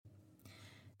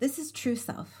This is True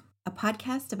Self, a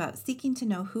podcast about seeking to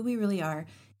know who we really are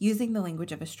using the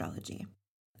language of astrology.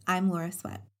 I'm Laura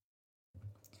Sweat.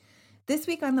 This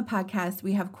week on the podcast,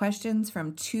 we have questions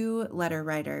from two letter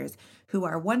writers who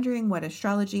are wondering what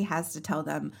astrology has to tell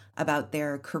them about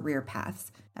their career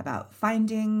paths, about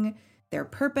finding their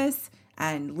purpose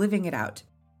and living it out.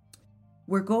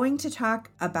 We're going to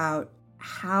talk about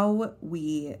how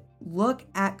we look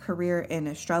at career in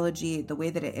astrology, the way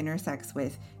that it intersects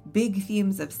with big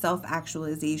themes of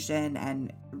self-actualization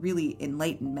and really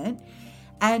enlightenment.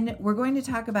 And we're going to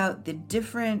talk about the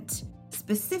different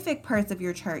specific parts of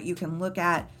your chart you can look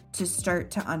at to start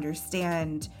to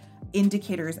understand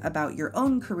indicators about your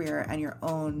own career and your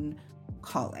own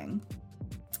calling.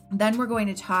 Then we're going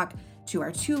to talk to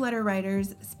our two letter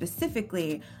writers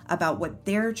specifically about what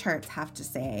their charts have to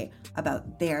say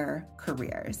about their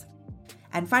careers.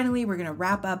 And finally, we're going to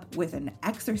wrap up with an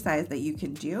exercise that you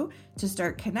can do to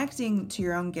start connecting to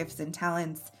your own gifts and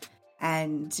talents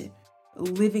and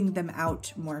living them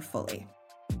out more fully.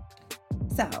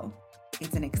 So,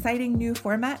 it's an exciting new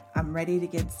format. I'm ready to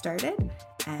get started,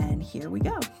 and here we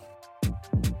go.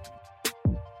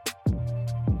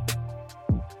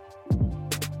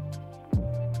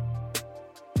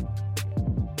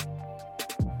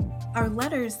 Our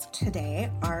letters today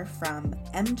are from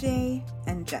MJ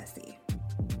and Jesse.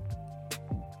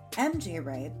 MJ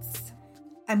writes,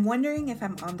 I'm wondering if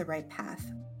I'm on the right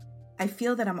path. I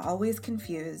feel that I'm always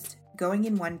confused, going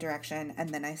in one direction, and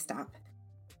then I stop.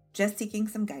 Just seeking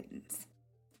some guidance.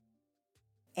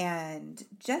 And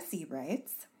Jesse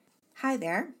writes, Hi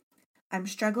there. I'm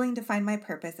struggling to find my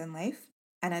purpose in life,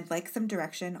 and I'd like some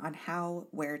direction on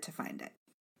where to find it.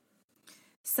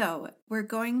 So we're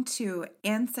going to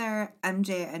answer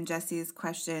MJ and Jesse's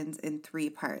questions in three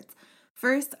parts.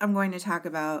 First, I'm going to talk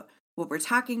about what we're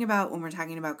talking about when we're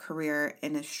talking about career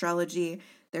in astrology.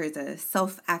 There's a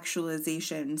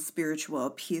self-actualization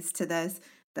spiritual piece to this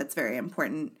that's very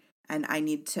important, and I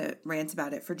need to rant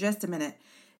about it for just a minute.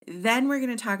 Then we're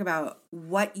going to talk about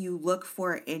what you look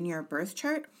for in your birth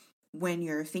chart when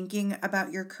you're thinking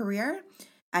about your career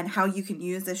and how you can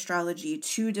use astrology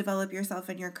to develop yourself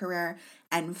in your career.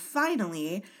 And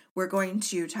finally, we're going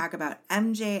to talk about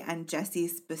MJ and Jesse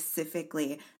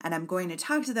specifically, and I'm going to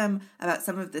talk to them about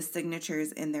some of the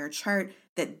signatures in their chart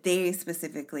that they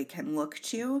specifically can look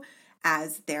to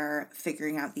as they're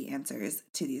figuring out the answers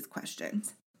to these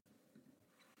questions.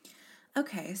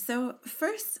 Okay, so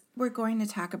first we're going to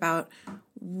talk about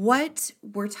what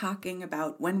we're talking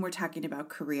about when we're talking about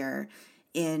career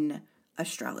in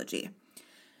astrology.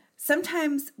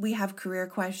 Sometimes we have career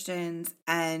questions,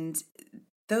 and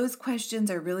those questions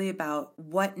are really about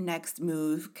what next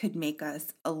move could make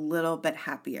us a little bit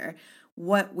happier,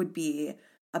 what would be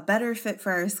a better fit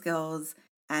for our skills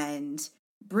and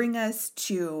bring us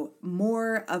to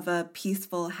more of a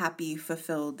peaceful, happy,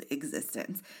 fulfilled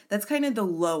existence. That's kind of the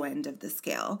low end of the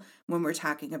scale when we're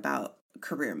talking about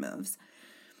career moves.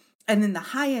 And then the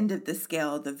high end of the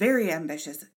scale, the very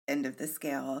ambitious end of the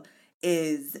scale,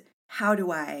 is how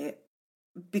do I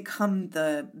become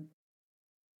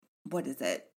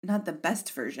not the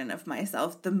best version of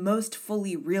myself, the most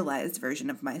fully realized version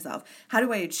of myself? How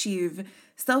do I achieve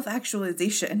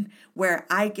self-actualization where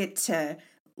I get to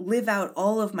live out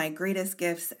all of my greatest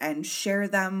gifts and share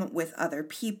them with other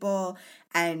people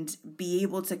and be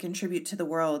able to contribute to the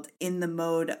world in the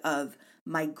mode of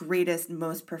my greatest,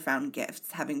 most profound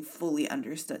gifts, having fully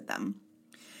understood them?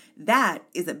 That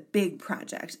is a big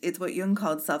project. It's what Jung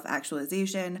called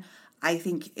self-actualization. I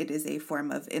think it is a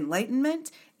form of enlightenment.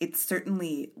 It's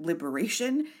certainly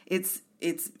liberation. It's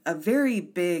a very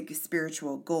big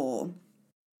spiritual goal.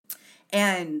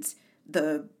 And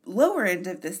the lower end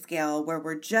of the scale, where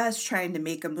we're just trying to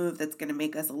make a move that's going to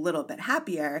make us a little bit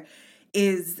happier,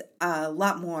 is a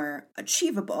lot more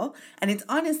achievable. And it's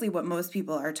honestly what most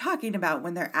people are talking about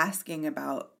when they're asking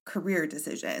about career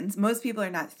decisions. Most people are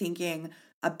not thinking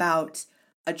about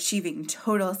achieving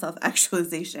total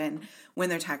self-actualization when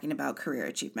they're talking about career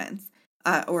achievements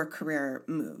or career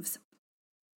moves.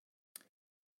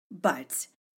 But,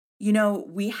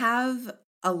 we have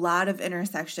a lot of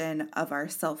intersection of our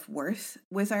self-worth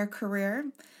with our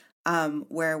career,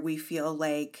 where we feel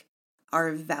like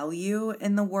our value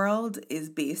in the world is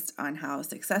based on how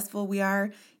successful we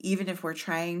are, even if we're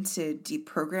trying to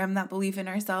deprogram that belief in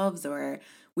ourselves or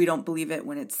we don't believe it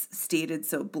when it's stated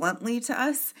so bluntly to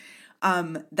us.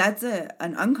 That's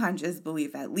an unconscious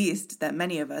belief, at least, that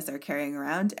many of us are carrying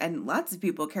around, and lots of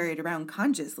people carry it around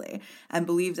consciously and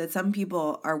believe that some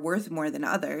people are worth more than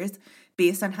others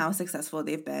based on how successful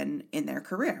they've been in their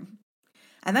career.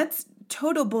 And that's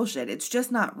total bullshit. It's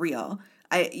just not real.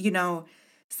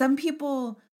 Some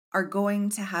people are going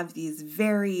to have these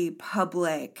very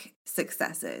public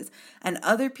successes, and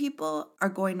other people are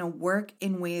going to work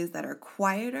in ways that are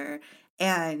quieter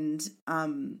and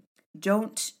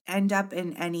don't end up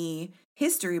in any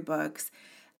history books.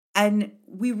 And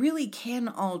we really can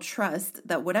all trust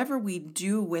that whatever we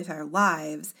do with our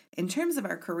lives in terms of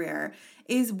our career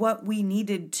is what we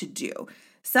needed to do.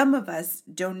 Some of us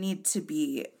don't need to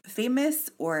be famous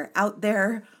or out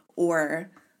there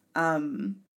or,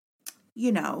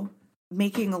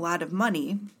 making a lot of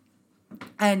money.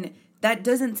 And that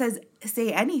doesn't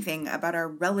say anything about our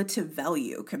relative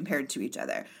value compared to each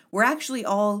other. We're actually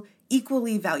all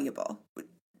equally valuable,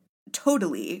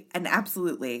 totally and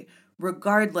absolutely,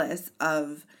 regardless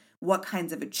of what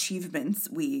kinds of achievements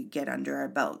we get under our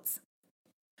belts.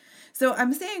 So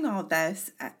I'm saying all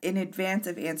this in advance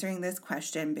of answering this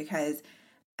question because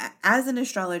as an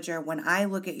astrologer, when I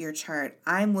look at your chart,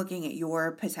 I'm looking at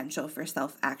your potential for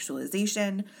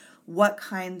self-actualization, what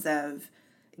kinds of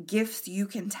gifts you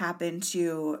can tap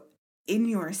into in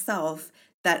yourself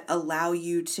that allow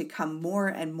you to come more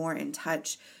and more in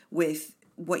touch with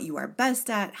what you are best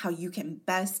at, how you can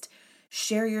best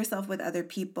share yourself with other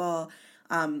people,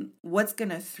 what's going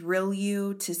to thrill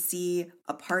you to see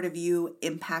a part of you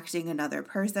impacting another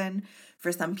person.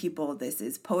 For some people, this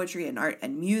is poetry and art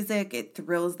and music. It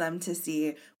thrills them to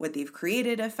see what they've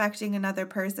created affecting another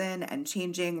person and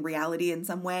changing reality in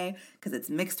some way because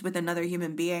it's mixed with another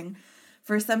human being.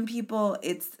 For some people,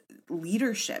 it's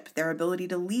leadership, their ability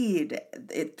to lead.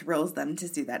 It thrills them to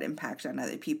see that impact on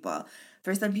other people.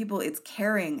 For some people, it's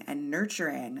caring and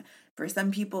nurturing. For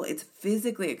some people, it's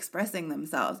physically expressing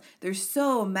themselves. There's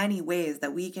so many ways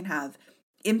that we can have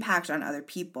impact on other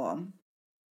people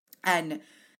and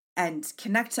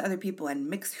connect to other people and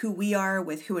mix who we are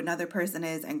with who another person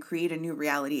is and create a new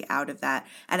reality out of that.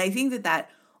 And I think that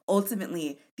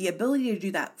ultimately, the ability to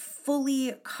do that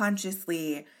fully,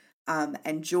 consciously,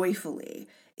 and joyfully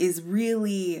is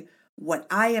really what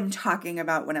I am talking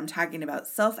about when I'm talking about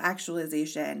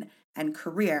self-actualization and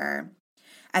career.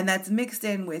 And that's mixed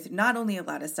in with not only a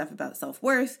lot of stuff about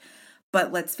self-worth,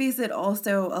 but let's face it,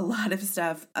 also a lot of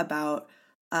stuff about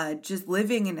just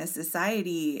living in a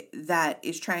society that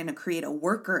is trying to create a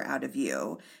worker out of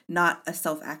you, not a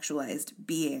self-actualized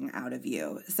being out of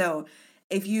you. So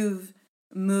if you've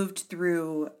moved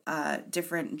through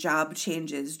different job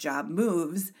changes, job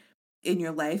moves in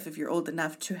your life, if you're old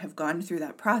enough to have gone through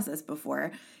that process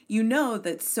before, you know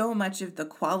that so much of the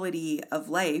quality of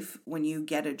life when you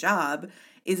get a job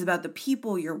is about the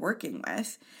people you're working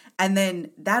with. And then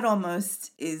that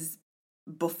almost is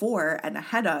before and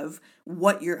ahead of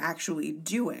what you're actually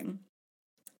doing.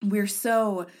 We're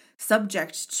so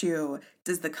subject to,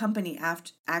 does the company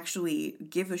actually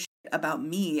give a shit about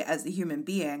me as a human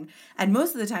being? And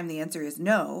most of the time the answer is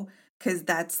no, because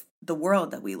that's the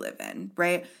world that we live in,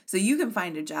 right? So you can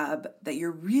find a job that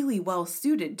you're really well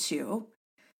suited to,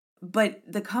 but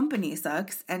the company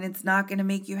sucks and it's not going to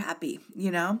make you happy,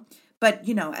 But,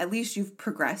 at least you've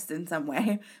progressed in some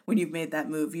way when you've made that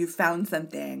move. You've found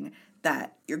something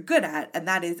that you're good at, and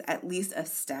that is at least a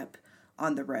step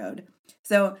on the road.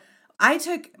 So I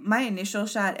took my initial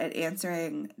shot at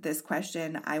answering this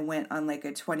question. I went on like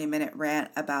a 20-minute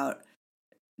rant about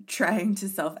trying to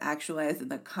self-actualize in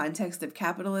the context of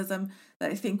capitalism that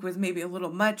I think was maybe a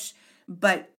little much,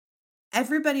 but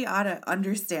everybody ought to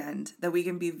understand that we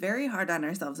can be very hard on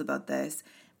ourselves about this,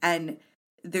 and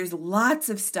there's lots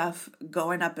of stuff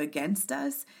going up against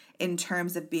us in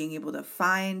terms of being able to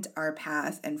find our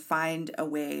path and find a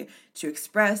way to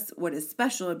express what is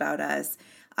special about us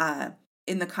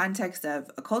in the context of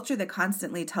a culture that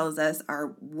constantly tells us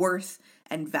our worth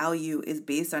and value is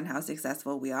based on how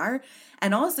successful we are,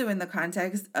 and also in the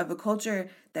context of a culture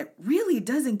that really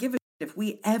doesn't give a shit if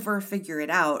we ever figure it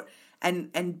out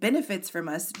and benefits from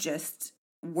us just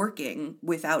working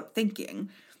without thinking,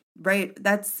 right?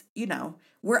 That's,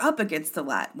 we're up against a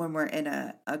lot when we're in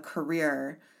a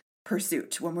career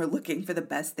pursuit, when we're looking for the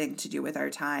best thing to do with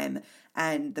our time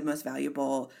and the most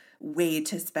valuable way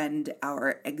to spend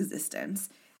our existence.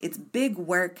 It's big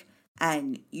work,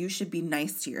 and you should be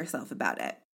nice to yourself about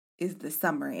it, is the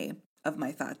summary of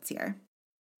my thoughts here.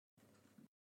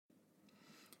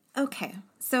 Okay,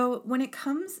 so when it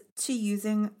comes to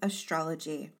using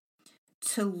astrology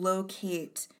to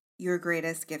locate your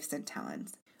greatest gifts and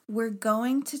talents, we're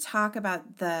going to talk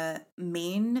about the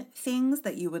main things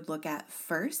that you would look at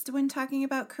first when talking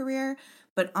about career,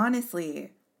 but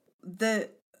honestly, the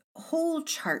whole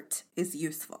chart is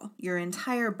useful, your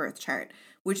entire birth chart,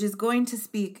 which is going to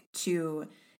speak to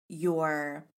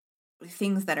your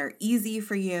things that are easy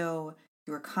for you,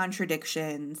 your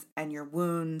contradictions, and your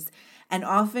wounds. And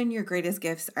often your greatest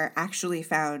gifts are actually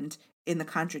found in the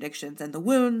contradictions and the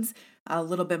wounds a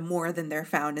little bit more than they're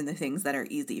found in the things that are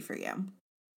easy for you.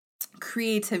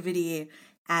 Creativity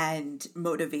and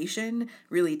motivation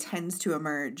really tends to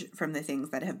emerge from the things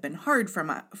that have been hard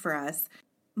for us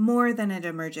more than it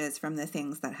emerges from the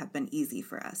things that have been easy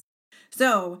for us.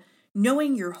 So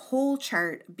knowing your whole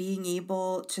chart, being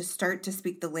able to start to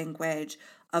speak the language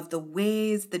of the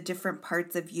ways the different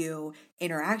parts of you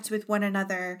interact with one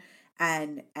another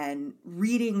and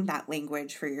reading that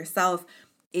language for yourself,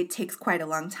 it takes quite a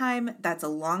long time. That's a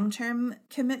long-term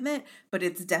commitment, but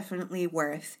it's definitely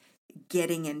worth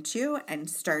getting into and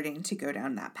starting to go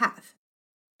down that path.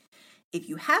 If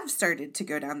you have started to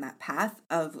go down that path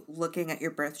of looking at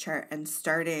your birth chart and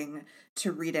starting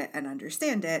to read it and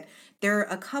understand it, there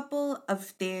are a couple of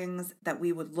things that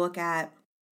we would look at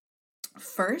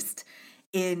first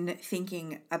in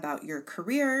thinking about your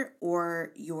career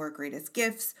or your greatest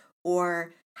gifts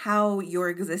or how your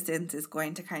existence is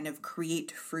going to kind of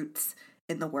create fruits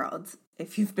in the world.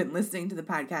 If you've been listening to the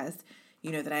podcast,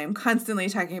 you know that I am constantly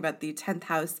talking about the 10th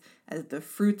house as the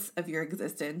fruits of your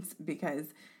existence because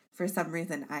for some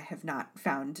reason, I have not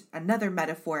found another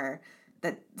metaphor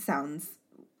that sounds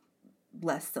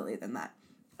less silly than that.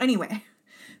 Anyway,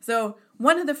 so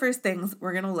one of the first things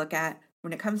we're going to look at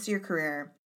when it comes to your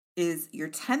career is your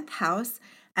 10th house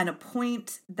and a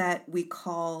point that we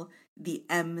call the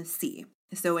MC.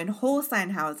 So in whole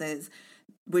sign houses,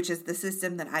 which is the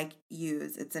system that I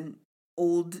use, it's an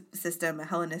old system, a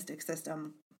Hellenistic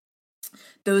system,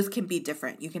 those can be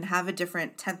different. You can have a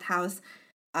different 10th house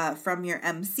from your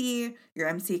MC. Your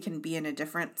MC can be in a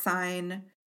different sign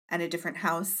and a different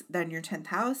house than your 10th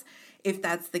house. If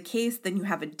that's the case, then you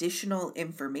have additional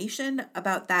information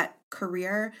about that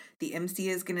career. The MC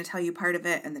is going to tell you part of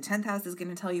it, and the 10th house is going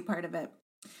to tell you part of it.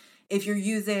 If you're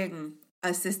using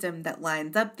a system that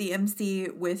lines up the MC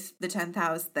with the 10th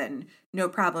house, then no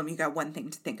problem. You got one thing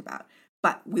to think about.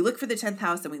 But we look for the 10th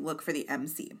house and we look for the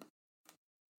MC.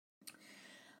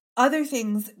 Other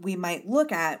things we might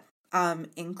look at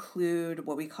include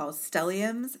what we call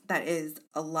stelliums. That is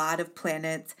a lot of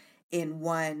planets in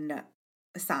one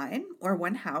sign or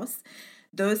one house.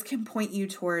 Those can point you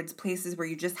towards places where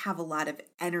you just have a lot of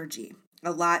energy,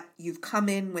 you've come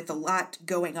in with a lot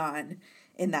going on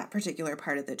in that particular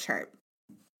part of the chart.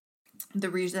 The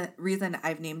reason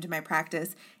I've named my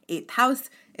practice 8th house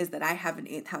is that I have an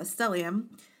 8th house stellium,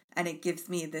 and it gives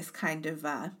me this kind of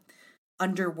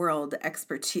underworld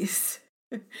expertise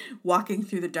walking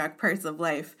through the dark parts of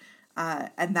life,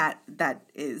 and that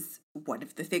is one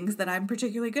of the things that I'm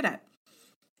particularly good at.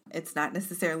 It's not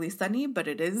necessarily sunny, but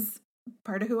it is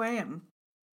part of who I am.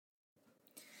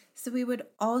 So we would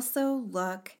also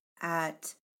look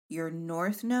at your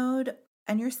north node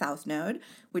and your south node,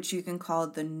 which you can call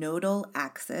the nodal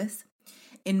axis.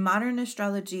 In modern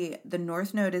astrology, the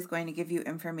north node is going to give you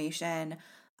information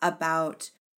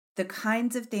about the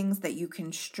kinds of things that you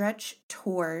can stretch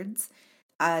towards,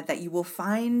 that you will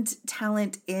find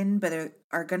talent in, but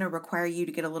are going to require you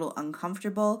to get a little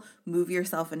uncomfortable, move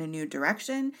yourself in a new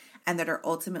direction, and that are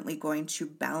ultimately going to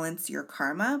balance your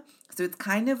karma. So it's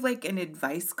kind of like an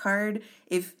advice card.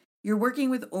 If you're working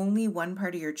with only one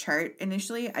part of your chart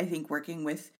initially, I think working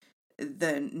with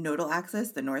the nodal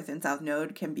axis, the north and south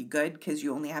node, can be good because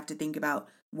you only have to think about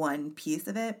one piece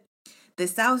of it. The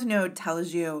south node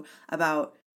tells you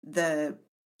about the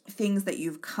things that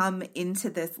you've come into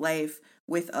this life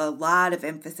with a lot of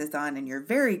emphasis on and you're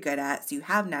very good at, so you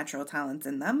have natural talents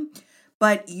in them,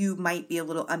 but you might be a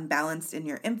little unbalanced in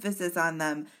your emphasis on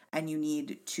them and you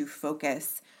need to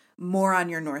focus more on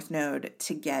your north node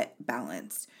to get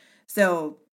balanced.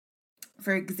 So,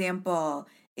 for example,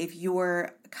 if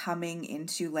you're coming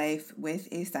into life with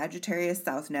a Sagittarius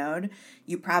south node,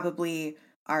 you probably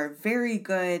are very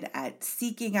good at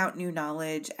seeking out new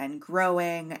knowledge and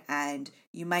growing, and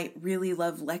you might really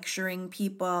love lecturing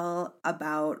people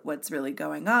about what's really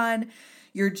going on.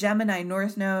 Your Gemini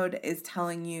North Node is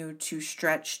telling you to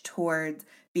stretch towards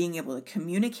being able to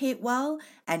communicate well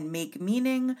and make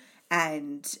meaning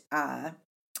and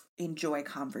enjoy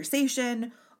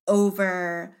conversation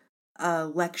over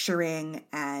lecturing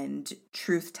and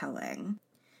truth-telling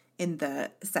in the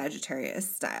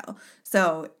Sagittarius style.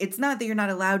 So it's not that you're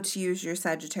not allowed to use your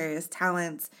Sagittarius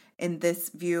talents in this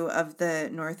view of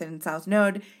the North and South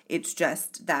Node. It's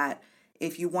just that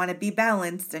if you want to be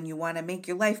balanced and you want to make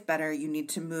your life better, you need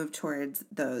to move towards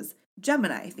those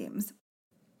Gemini themes.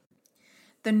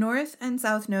 The North and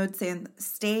South Nodes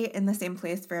stay in the same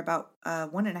place for about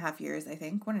 1.5 years, I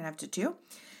think, 1.5 to 2.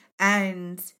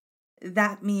 And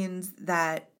that means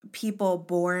that people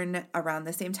born around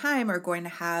the same time are going to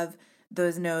have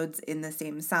those nodes in the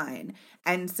same sign.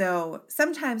 And so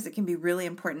sometimes it can be really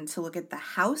important to look at the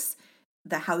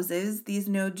houses these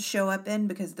nodes show up in,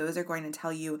 because those are going to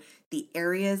tell you the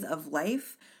areas of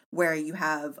life where you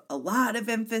have a lot of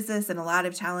emphasis and a lot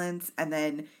of talents, and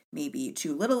then maybe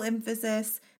too little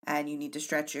emphasis and you need to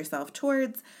stretch yourself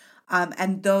towards.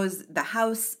 And the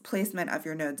house placement of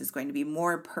your nodes is going to be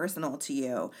more personal to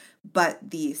you,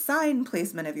 but the sign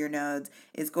placement of your nodes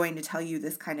is going to tell you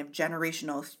this kind of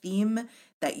generational theme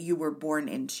that you were born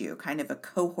into, kind of a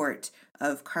cohort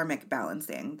of karmic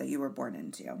balancing that you were born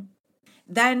into.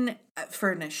 Then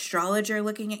for an astrologer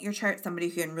looking at your chart, somebody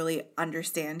who can really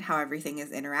understand how everything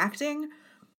is interacting,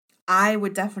 I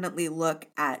would definitely look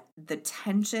at the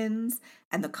tensions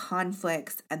and the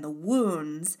conflicts and the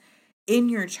wounds in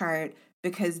your chart,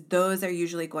 because those are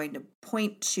usually going to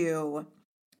point to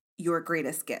your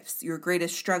greatest gifts. Your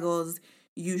greatest struggles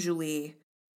usually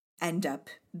end up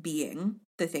being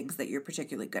the things that you're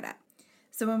particularly good at.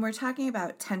 So when we're talking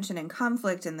about tension and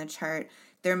conflict in the chart,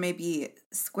 there may be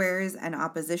squares and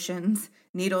oppositions,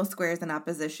 needle squares and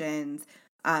oppositions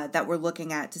that we're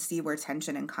looking at to see where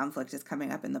tension and conflict is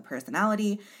coming up in the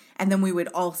personality. And then we would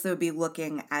also be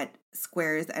looking at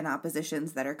squares and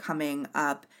oppositions that are coming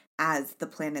up as the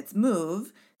planets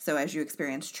move, so as you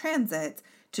experience transits,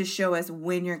 to show us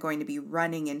when you're going to be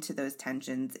running into those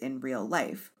tensions in real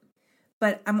life.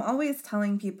 But I'm always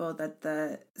telling people that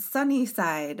the sunny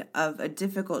side of a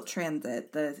difficult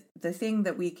transit, the thing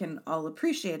that we can all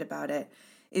appreciate about it,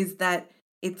 is that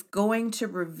it's going to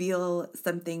reveal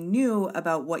something new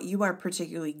about what you are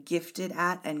particularly gifted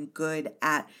at and good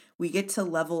at. We get to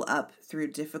level up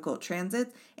through difficult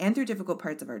transits and through difficult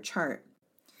parts of our chart.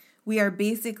 We are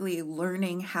basically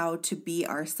learning how to be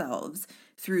ourselves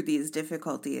through these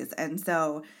difficulties. And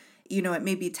so, it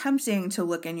may be tempting to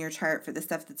look in your chart for the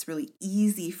stuff that's really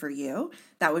easy for you.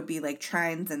 That would be like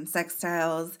trines and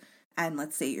sextiles and,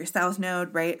 let's say, your south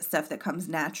node, right? Stuff that comes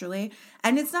naturally.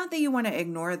 And it's not that you want to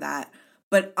ignore that,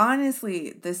 but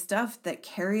honestly, the stuff that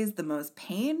carries the most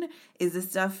pain is the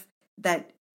stuff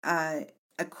that,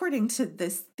 according to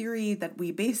this theory that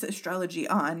we base astrology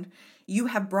on, you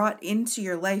have brought into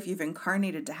your life. You've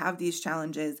incarnated to have these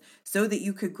challenges so that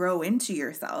you could grow into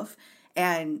yourself.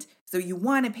 And so you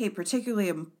want to pay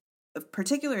particular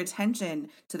attention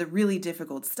to the really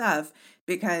difficult stuff,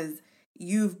 because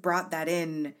you've brought that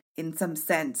in some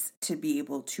sense to be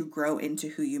able to grow into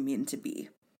who you mean to be.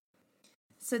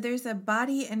 So there's a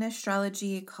body in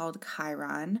astrology called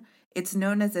Chiron. It's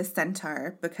known as a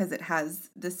centaur because it has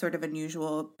this sort of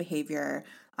unusual behavior.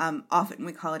 Often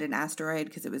we call it an asteroid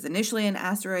because it was initially an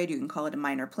asteroid. You can call it a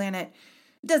minor planet.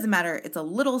 It doesn't matter. It's a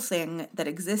little thing that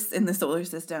exists in the solar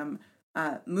system,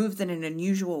 moves in an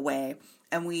unusual way,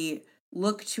 and we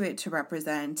look to it to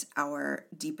represent our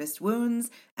deepest wounds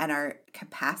and our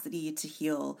capacity to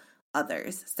heal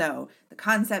others. So the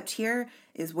concept here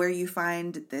is where you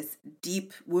find this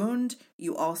deep wound,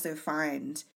 you also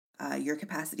find your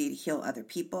capacity to heal other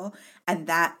people. And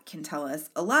that can tell us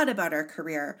a lot about our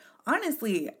career.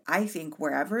 Honestly, I think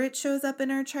wherever it shows up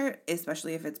in our chart,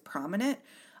 especially if it's prominent,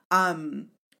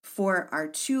 for our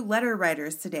 2 letter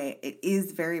writers today, it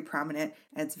is very prominent,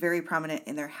 and it's very prominent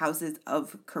in their houses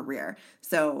of career.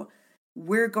 So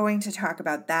we're going to talk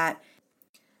about that.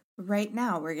 Right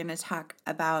now, we're going to talk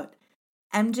about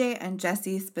MJ and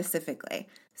Jesse specifically.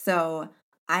 So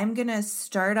I'm going to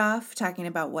start off talking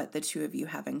about what the 2 of you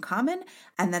have in common,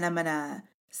 and then I'm going to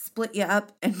split you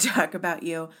up and talk about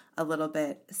you a little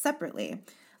bit separately.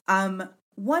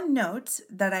 One note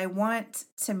that I want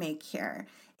to make here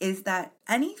is that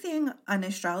anything an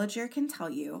astrologer can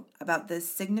tell you about the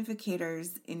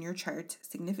significators in your chart,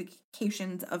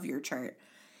 significations of your chart,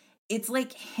 it's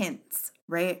like hints,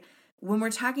 right? When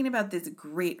we're talking about this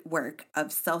great work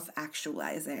of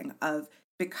self-actualizing, of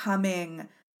becoming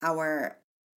our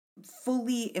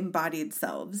fully embodied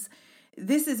selves,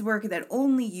 this is work that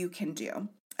only you can do.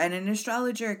 And an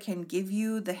astrologer can give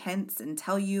you the hints and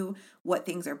tell you what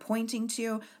things are pointing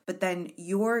to, but then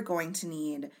you're going to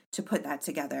need to put that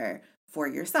together for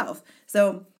yourself.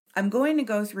 So I'm going to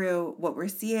go through what we're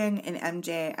seeing in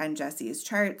MJ and Jesse's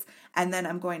charts, and then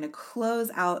I'm going to close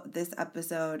out this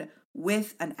episode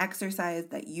with an exercise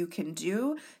that you can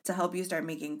do to help you start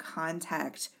making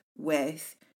contact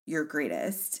with your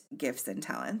greatest gifts and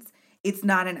talents. It's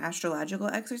not an astrological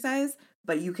exercise,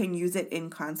 but you can use it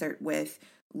in concert with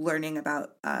learning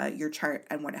about your chart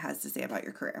and what it has to say about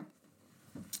your career.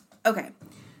 Okay,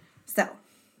 so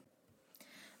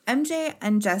MJ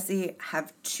and Jesse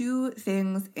have 2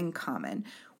 things in common.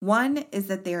 One is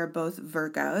that they are both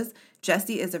Virgos.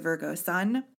 Jesse is a Virgo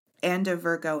sun, and a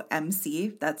Virgo MC.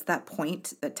 That's that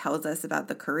point that tells us about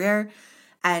the career.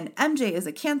 And MJ is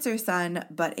a Cancer sun,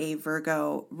 but a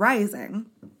Virgo rising,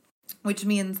 which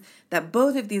means that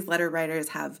both of these letter writers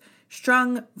have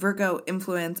strong Virgo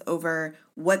influence over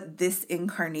what this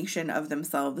incarnation of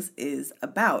themselves is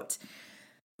about.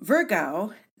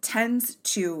 Virgo tends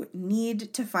to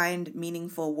need to find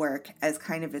meaningful work as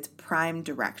kind of its prime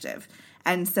directive.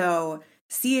 And so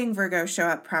seeing Virgo show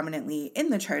up prominently in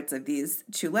the charts of these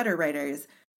two letter writers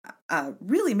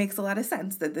really makes a lot of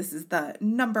sense that this is the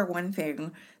number one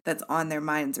thing that's on their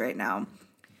minds right now.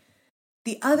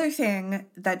 The other thing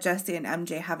that Jesse and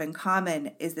MJ have in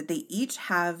common is that they each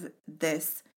have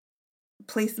this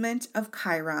placement of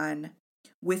Chiron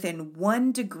within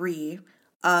 1 degree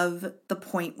of the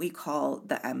point we call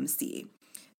the MC.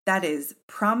 That is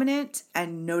prominent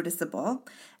and noticeable,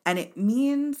 and it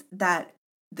means that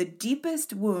the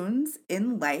deepest wounds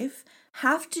in life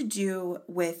have to do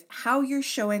with how you're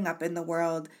showing up in the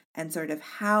world and sort of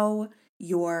how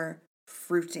you're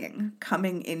fruiting,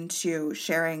 coming into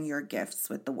sharing your gifts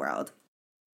with the world.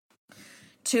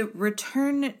 To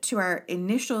return to our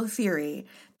initial theory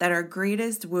that our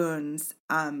greatest wounds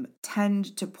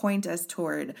tend to point us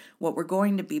toward what we're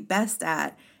going to be best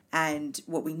at and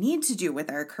what we need to do with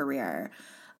our career,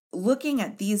 looking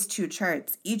at these two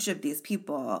charts, each of these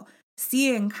people,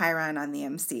 seeing Chiron on the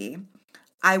MC,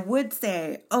 I would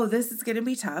say, oh, this is going to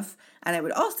be tough. And I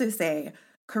would also say,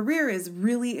 career is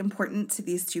really important to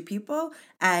these two people,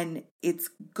 and it's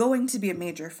going to be a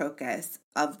major focus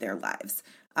of their lives.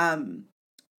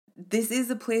 This is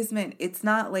a placement. It's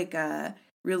not like a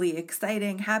really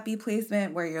exciting, happy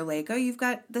placement where you're like, oh, you've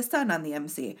got the sun on the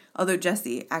MC. Although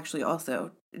Jesse actually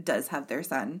also does have their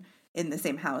sun in the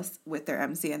same house with their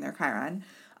MC and their Chiron.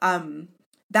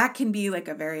 That can be like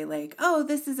a very like, oh,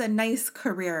 this is a nice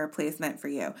career placement for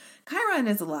you. Chiron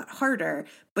is a lot harder,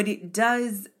 but it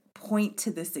does point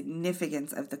to the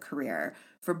significance of the career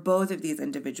for both of these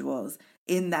individuals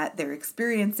in that they're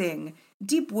experiencing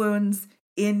deep wounds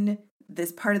in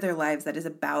this part of their lives that is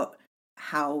about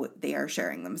how they are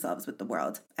sharing themselves with the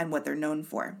world and what they're known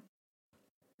for.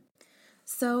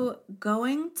 So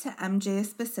going to MJ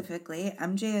specifically,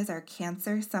 MJ is our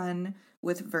Cancer sun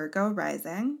with Virgo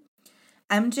rising.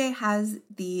 MJ has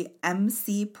the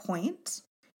MC point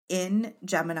in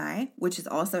Gemini, which is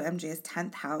also MJ's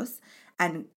 10th house,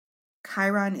 and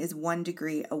Chiron is 1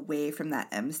 degree away from that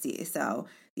MC. So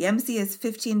the MC is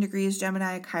 15 degrees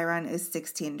Gemini, Chiron is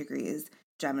 16 degrees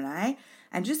Gemini.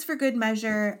 And just for good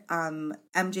measure,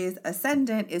 MJ's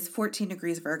ascendant is 14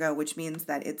 degrees Virgo, which means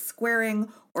that it's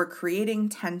squaring or creating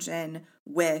tension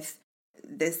with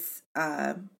this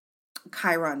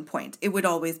Chiron point. It would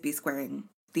always be squaring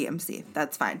the MC.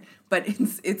 That's fine. But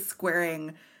it's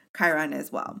squaring Chiron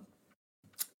as well.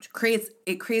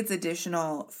 It creates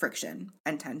additional friction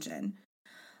and tension.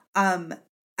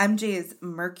 MJ's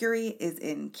Mercury is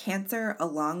in Cancer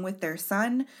along with their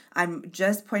sun. I'm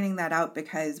just pointing that out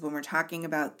because when we're talking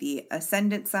about the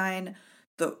ascendant sign,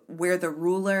 where the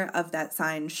ruler of that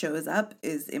sign shows up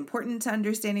is important to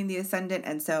understanding the ascendant.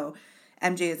 And so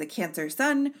MJ is a Cancer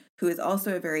sun who is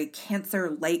also a very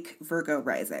Cancer-like Virgo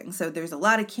rising. So there's a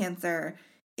lot of Cancer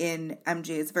in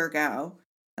MJ's Virgo,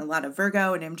 a lot of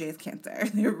Virgo in MJ's Cancer.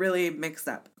 They're really mixed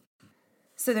up.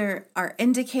 So there are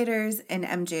indicators in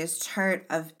MJ's chart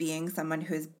of being someone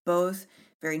who is both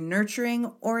very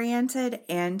nurturing oriented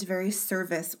and very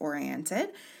service oriented,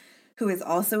 who is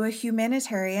also a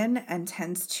humanitarian and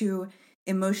tends to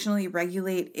emotionally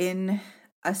regulate in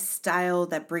a style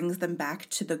that brings them back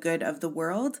to the good of the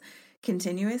world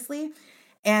continuously.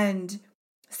 And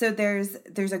so there's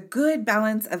a good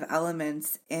balance of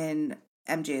elements in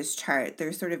MJ's chart.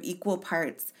 There's sort of equal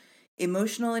parts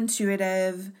emotional,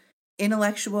 intuitive,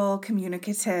 intellectual,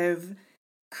 communicative,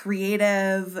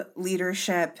 creative,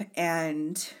 leadership,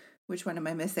 and which one am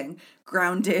I missing?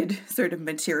 Grounded sort of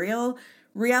material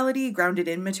reality, grounded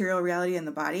in material reality in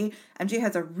the body. MJ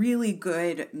has a really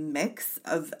good mix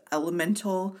of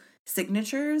elemental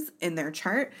signatures in their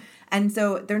chart. And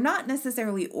so they're not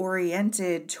necessarily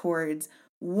oriented towards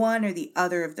one or the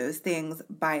other of those things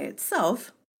by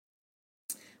itself.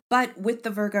 But with the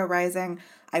Virgo rising,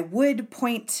 I would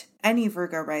point any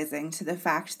Virgo rising to the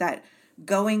fact that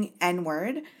going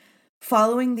inward,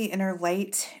 following the inner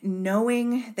light,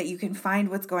 knowing that you can find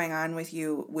what's going on with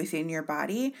you within your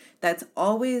body, that's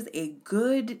always a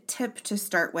good tip to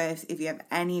start with if you have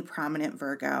any prominent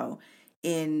Virgo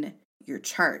in your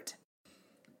chart.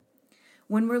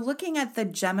 When we're looking at the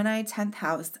Gemini 10th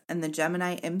house and the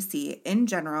Gemini MC in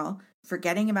general,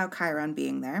 forgetting about Chiron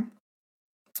being there,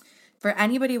 For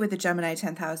anybody with a Gemini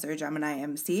 10th house or Gemini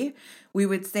MC, we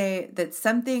would say that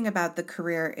something about the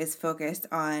career is focused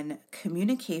on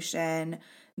communication,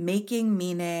 making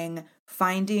meaning,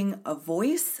 finding a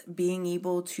voice, being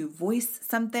able to voice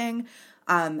something.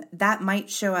 That might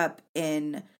show up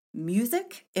in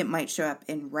music, it might show up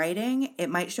in writing, it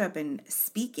might show up in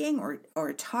speaking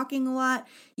or talking a lot.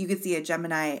 You could see a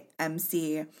Gemini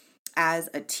MC as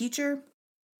a teacher,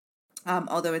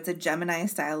 although it's a Gemini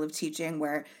style of teaching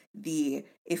where the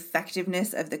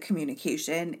effectiveness of the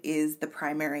communication is the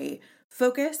primary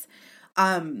focus.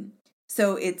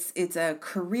 So it's a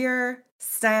career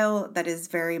style that is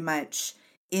very much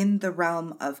in the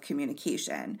realm of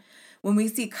communication. When we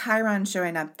see Chiron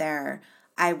showing up there,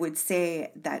 I would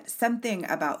say that something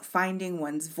about finding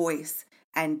one's voice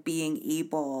and being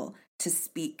able to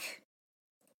speak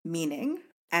meaning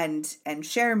and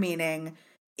share meaning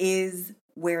is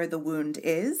where the wound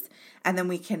is. And then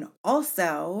we can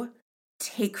also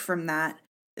take from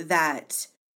that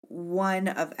one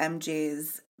of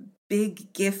MJ's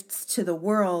big gifts to the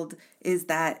world is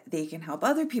that they can help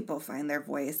other people find their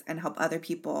voice and help other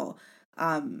people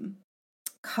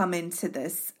come into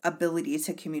this ability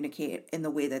to communicate in the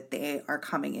way that they are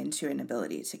coming into an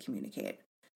ability to communicate.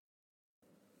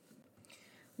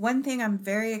 One thing I'm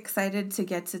very excited to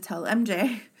get to tell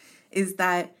MJ is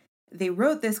that they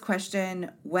wrote this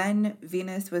question when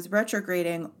Venus was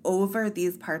retrograding over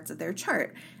these parts of their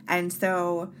chart. And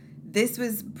so this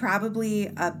was probably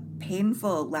a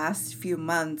painful last few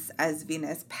months as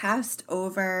Venus passed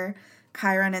over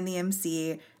Chiron and the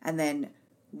MC and then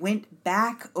went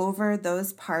back over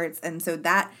those parts. And so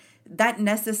that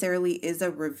necessarily is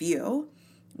a review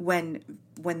when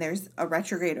there's a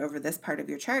retrograde over this part of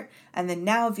your chart. And then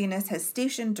now Venus has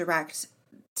stationed direct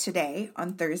today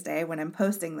on Thursday when I'm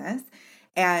posting this,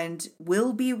 and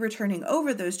will be returning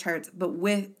over those charts, but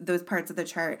with those parts of the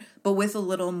chart, but with a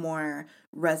little more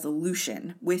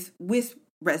resolution. With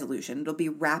resolution, it'll be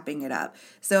wrapping it up.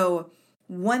 So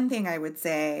one thing I would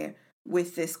say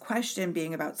with this question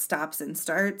being about stops and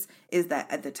starts is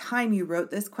that at the time you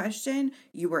wrote this question,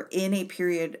 you were in a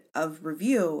period of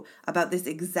review about this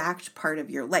exact part of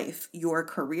your life, your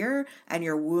career and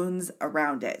your wounds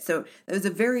around it. So it was a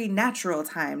very natural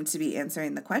time to be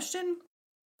asking the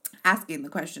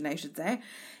question, I should say,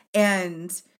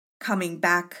 and coming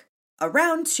back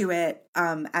around to it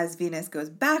as Venus goes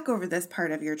back over this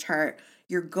part of your chart,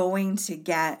 you're going to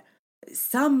get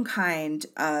some kind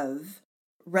of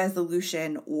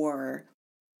resolution, or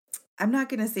I'm not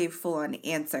going to say full on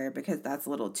answer because that's a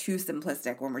little too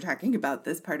simplistic when we're talking about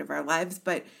this part of our lives,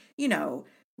 but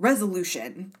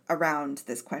resolution around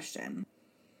this question.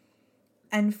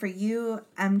 And for you,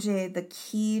 MJ, the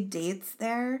key dates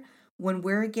there, when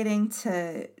we're getting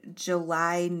to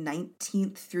July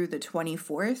 19th through the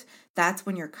 24th, that's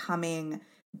when you're coming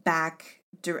back.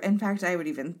 In fact, I would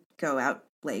even go out,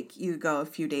 you go a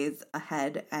few days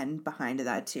ahead and behind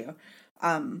that too.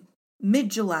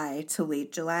 Mid-July to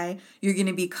late July, you're going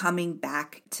to be coming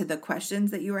back to the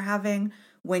questions that you were having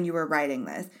when you were writing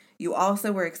this. You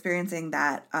also were experiencing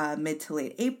that mid to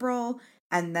late April,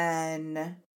 and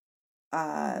then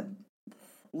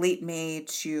late May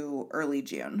to early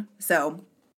June. So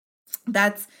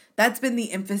that's been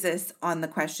the emphasis on the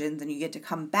questions, and you get to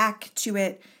come back to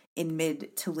it in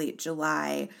mid to late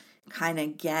July, kind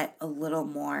of get a little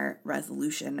more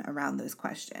resolution around those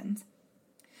questions.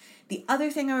 The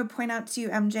other thing I would point out to you,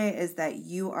 MJ, is that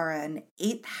you are an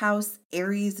 8th house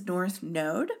Aries North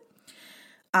node.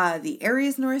 The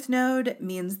Aries North node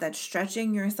means that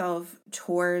stretching yourself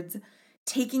towards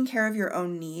taking care of your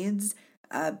own needs,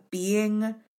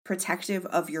 being protective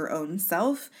of your own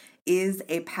self is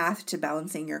a path to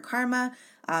balancing your karma.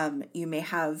 You may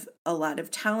have a lot of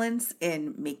talents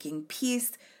in making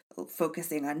peace,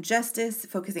 focusing on justice,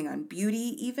 focusing on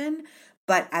beauty even.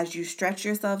 But as you stretch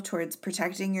yourself towards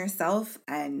protecting yourself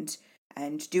and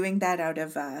doing that out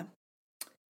of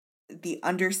the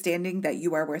understanding that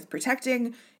you are worth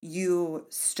protecting, you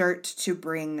start to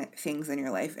bring things in your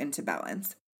life into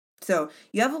balance. So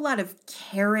you have a lot of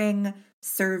caring,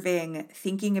 serving,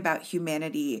 thinking about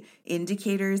humanity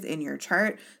indicators in your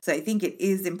chart. So I think it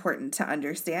is important to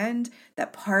understand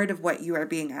that part of what you are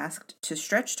being asked to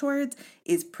stretch towards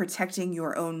is protecting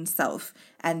your own self.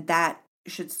 And that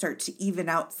should start to even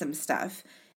out some stuff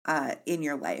in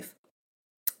your life.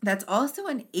 That's also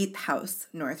an 8th house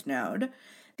North node.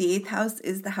 The 8th house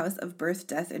is the house of birth,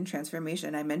 death, and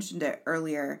transformation. I mentioned it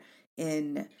earlier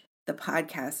in the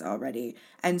podcast already.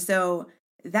 And so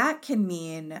that can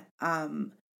mean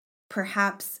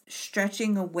perhaps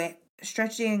stretching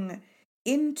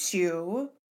into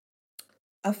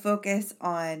a focus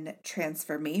on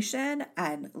transformation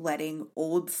and letting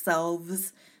old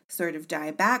selves sort of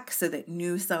die back so that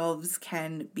new selves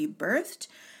can be birthed,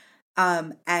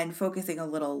 and focusing a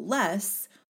little less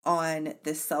on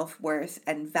the self-worth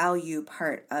and value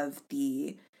part of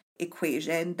the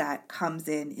equation that comes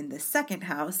in the second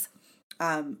house,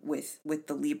 with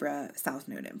the Libra South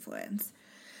Node influence.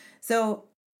 So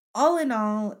all in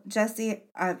all,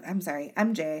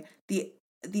 MJ,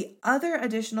 the other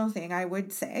additional thing I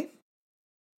would say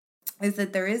is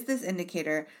that there is this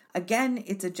indicator. Again,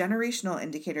 it's a generational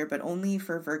indicator, but only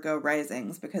for Virgo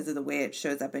risings because of the way it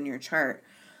shows up in your chart,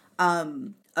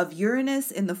 of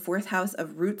Uranus in the fourth house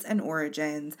of roots and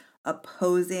origins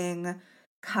opposing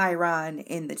Chiron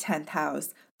in the 10th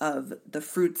house of the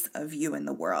fruits of you in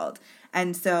the world.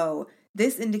 And so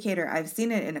this indicator, I've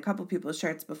seen it in a couple people's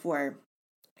charts before,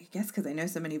 I guess because I know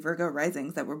so many Virgo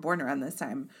risings that were born around this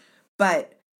time,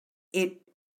 but it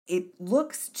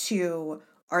looks to,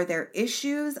 are there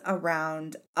issues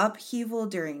around upheaval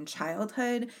during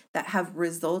childhood that have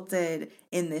resulted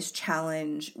in this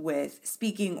challenge with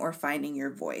speaking or finding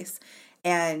your voice?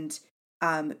 And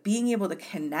being able to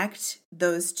connect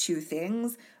those two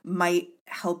things might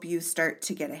help you start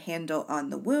to get a handle on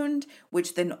the wound,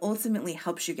 which then ultimately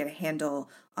helps you get a handle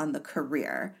on the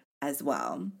career as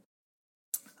well.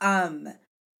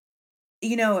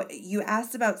 You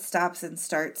asked about stops and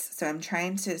starts, so I'm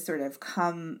trying to sort of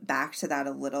come back to that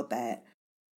a little bit.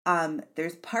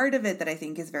 There's part of it that I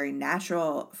think is very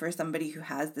natural for somebody who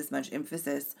has this much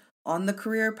emphasis on the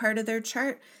career part of their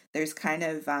chart. There's kind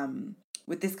of,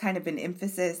 with this kind of an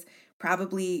emphasis,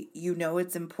 probably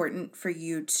it's important for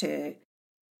you to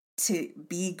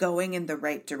be going in the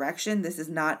right direction. This is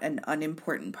not an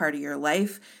unimportant part of your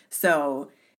life. So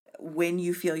when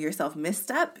you feel yourself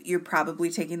misstep, you're probably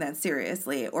taking that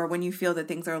seriously. Or when you feel that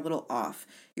things are a little off,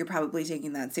 you're probably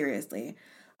taking that seriously.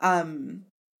 And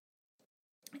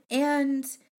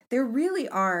there really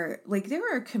are,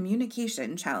 there are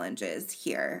communication challenges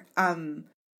here.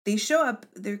 They show up,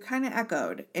 they're kind of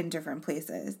echoed in different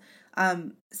places.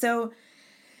 So,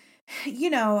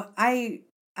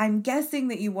 I'm guessing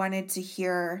that you wanted to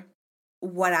hear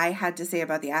what I had to say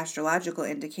about the astrological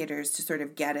indicators to sort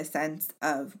of get a sense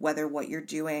of whether what you're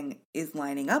doing is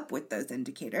lining up with those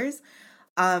indicators.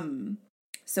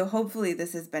 So hopefully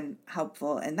this has been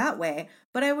helpful in that way.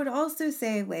 But I would also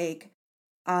say,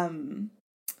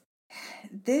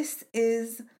 this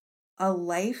is a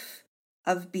life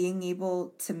of being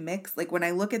able to mix. When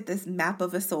I look at this map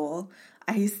of a soul,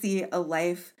 I see a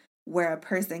life where a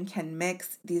person can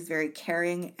mix these very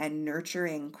caring and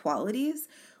nurturing qualities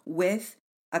with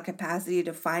a capacity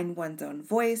to find one's own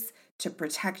voice, to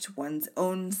protect one's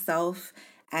own self,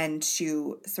 and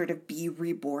to sort of be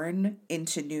reborn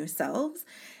into new selves.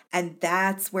 And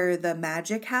that's where the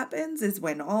magic happens, is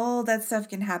when all that stuff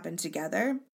can happen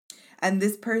together. And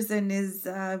this person is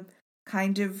a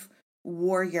kind of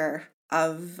warrior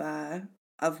of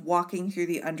walking through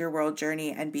the underworld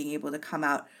journey and being able to come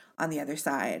out on the other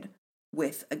side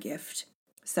with a gift.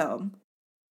 So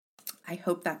I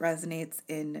hope that resonates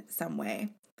in some way.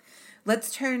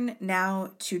 Let's turn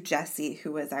now to Jessie,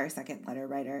 who was our second letter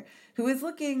writer, who is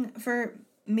looking for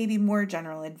maybe more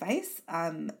general advice.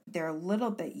 They're a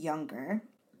little bit younger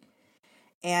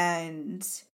and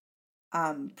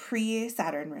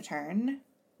pre-Saturn return,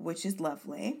 which is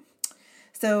lovely.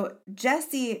 So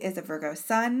Jessie is a Virgo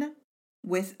sun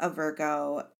with a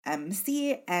Virgo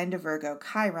MC and a Virgo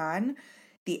Chiron.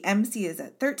 The MC is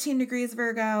at 13 degrees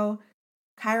Virgo,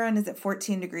 Chiron is at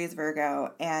 14 degrees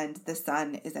Virgo, and the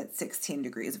sun is at 16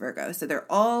 degrees Virgo. So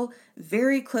they're all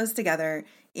very close together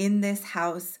in this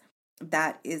house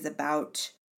that is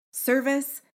about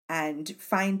service and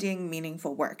finding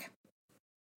meaningful work.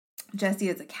 Jessie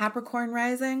is a Capricorn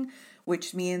rising,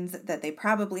 which means that they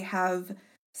probably have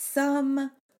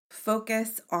some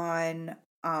focus on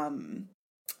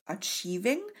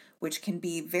achieving, which can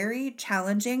be very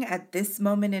challenging at this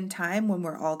moment in time when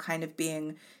we're all kind of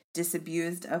being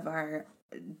disabused of our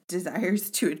desires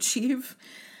to achieve.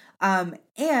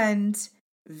 And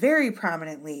very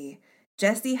prominently,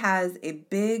 Jessie has a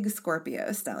big Scorpio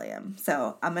stellium.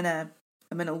 So I'm gonna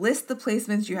list the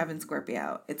placements you have in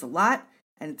Scorpio. It's a lot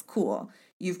and it's cool.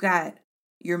 You've got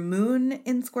your moon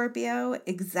in Scorpio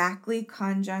exactly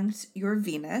conjunct your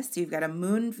Venus. You've got a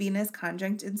moon-Venus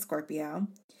conjunct in Scorpio.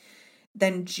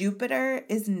 Then Jupiter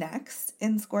is next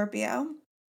in Scorpio.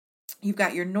 You've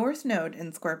got your North Node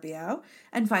in Scorpio.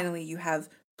 And finally, you have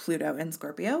Pluto in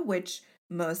Scorpio, which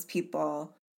most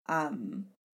people in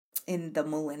the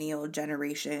millennial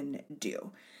generation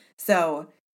do. So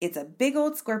it's a big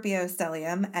old Scorpio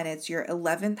stellium, and it's your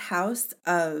 11th house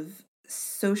of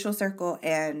social circle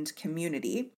and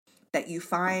community, that you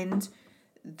find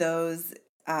those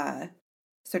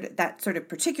sort of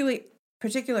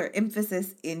particular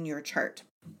emphasis in your chart.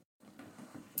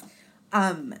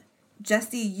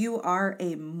 Jesse, you are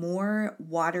a more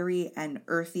watery and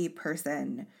earthy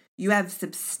person. You have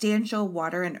substantial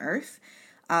water and earth,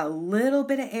 a little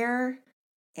bit of air,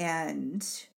 and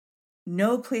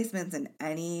no placements in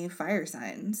any fire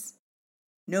signs.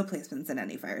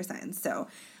 So,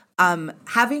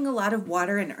 having a lot of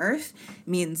water and earth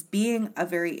means being a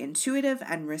very intuitive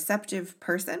and receptive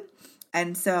person.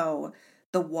 And so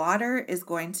the water is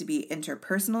going to be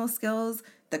interpersonal skills,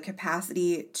 the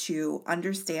capacity to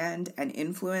understand and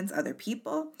influence other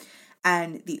people.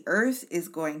 And the earth is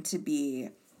going to be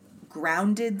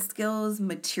grounded skills,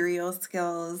 material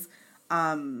skills,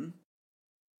 all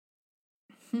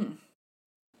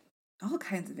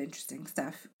kinds of interesting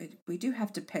stuff. We do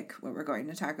have to pick what we're going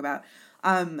to talk about.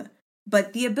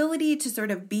 But the ability to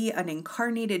sort of be an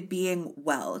incarnated being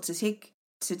well, to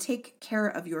take care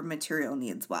of your material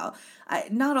needs well.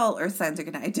 Not all earth signs are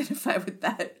going to identify with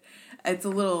that. It's a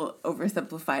little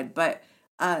oversimplified, but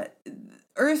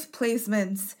earth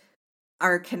placements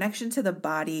are connection to the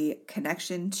body,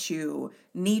 connection to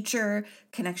nature,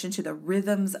 connection to the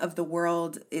rhythms of the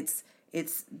world. It's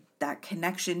that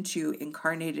connection to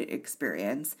incarnated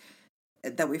experience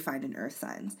that we find in earth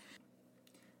signs.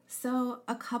 So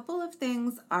a couple of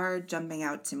things are jumping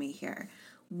out to me here.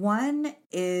 One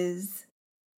is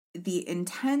the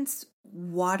intense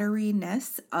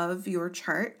wateriness of your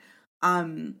chart,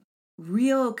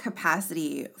 real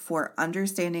capacity for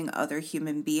understanding other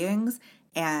human beings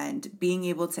and being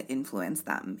able to influence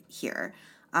them here.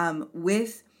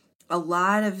 With a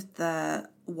lot of the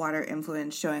water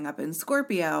influence showing up in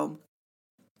Scorpio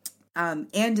and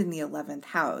in the 11th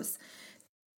house,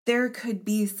 there could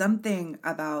be something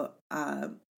about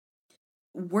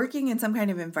working in some kind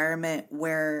of environment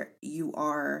where you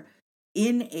are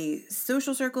in a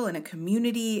social circle, in a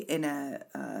community, in a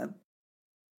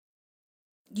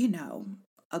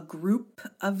group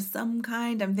of some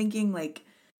kind. I'm thinking like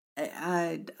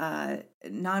a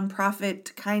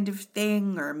nonprofit kind of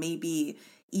thing, or maybe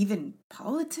even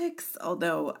politics,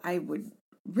 although I would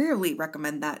rarely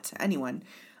recommend that to anyone.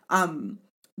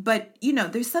 But,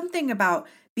 there's something about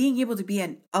being able to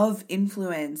be of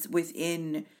influence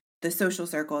within the social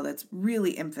circle that's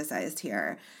really emphasized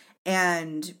here.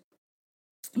 And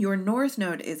your North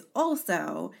Node is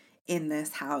also in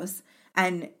this house,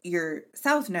 and your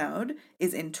South Node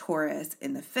is in Taurus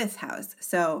in the 5th house.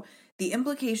 So the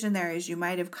implication there is you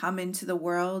might have come into the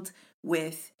world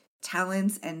with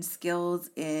talents and skills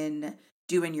in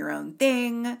doing your own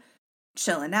thing,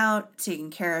 chilling out, taking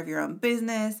care of your own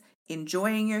business,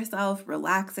 enjoying yourself,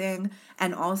 relaxing,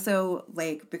 and also,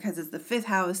 because it's the 5th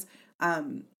house,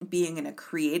 being in a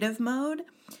creative mode.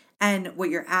 And what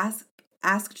you're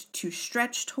asked to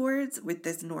stretch towards with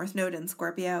this North Node in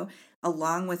Scorpio,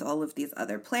 along with all of these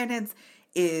other planets,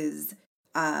 is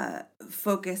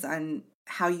focus on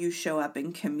how you show up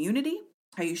in community,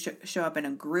 how you show up in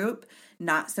a group,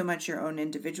 not so much your own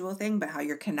individual thing, but how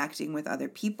you're connecting with other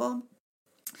people,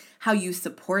 how you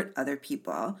support other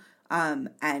people,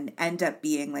 and end up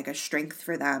being like a strength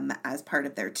for them as part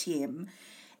of their team.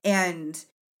 And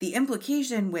the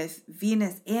implication with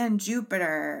Venus and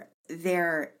Jupiter,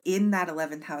 they're in that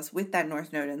 11th house with that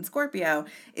North Node in Scorpio,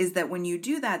 is that when you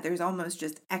do that, there's almost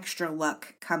just extra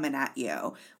luck coming at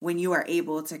you when you are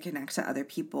able to connect to other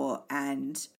people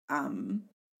and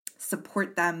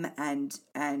support them and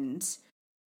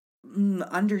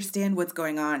understand what's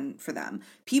going on for them.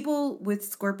 People with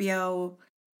Scorpio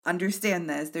understand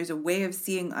this. There's a way of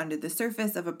seeing under the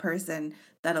surface of a person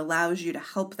that allows you to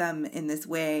help them in this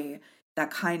way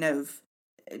that kind of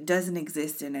doesn't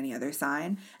exist in any other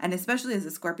sign. And especially as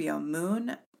a Scorpio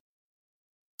moon,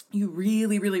 you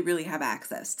really, really, really have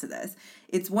access to this.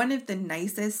 It's one of the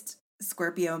nicest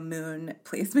Scorpio moon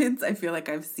placements I feel like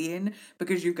I've seen,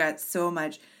 because you've got so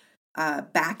much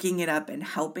backing it up and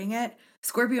helping it.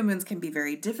 Scorpio moons can be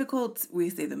very difficult. We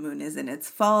say the moon is in its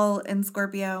fall in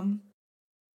Scorpio.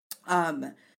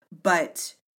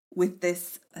 But with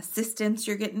this assistance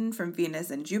you're getting from Venus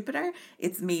and Jupiter,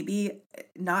 it's maybe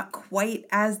not quite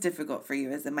as difficult for you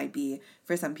as it might be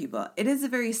for some people. It is a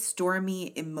very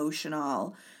stormy,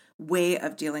 emotional way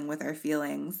of dealing with our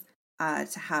feelings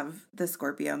to have the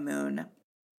Scorpio moon.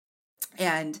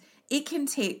 And it can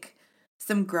take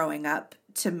some growing up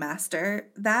to master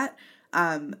that.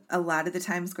 A lot of the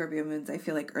time, Scorpio moons, I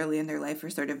feel like early in their life, are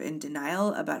sort of in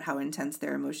denial about how intense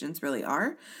their emotions really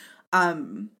are.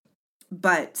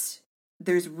 But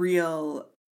there's real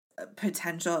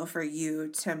potential for you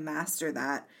to master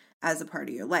that as a part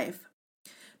of your life.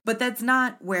 But that's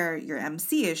not where your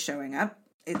MC is showing up.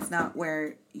 It's not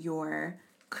where your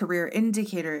career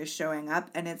indicator is showing up,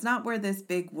 and it's not where this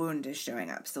big wound is showing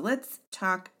up. So let's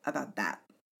talk about that.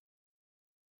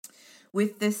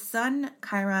 With this Sun,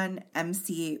 Chiron,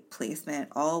 MC placement,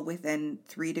 all within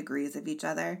 3 degrees of each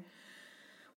other,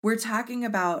 we're talking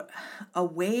about a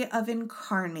way of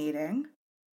incarnating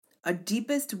a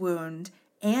deepest wound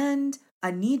and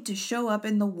a need to show up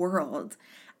in the world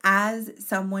as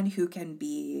someone who can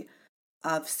be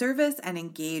of service and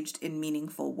engaged in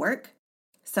meaningful work,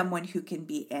 someone who can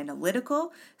be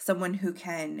analytical, someone who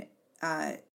can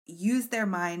use their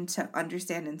mind to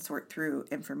understand and sort through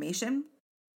information,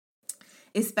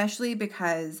 especially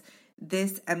because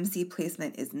this MC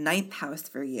placement is 9th house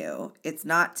for you. It's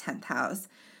not 10th house.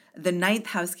 The 9th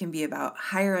house can be about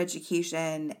higher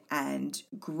education and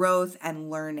growth and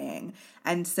learning.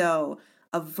 And so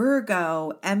a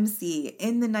Virgo MC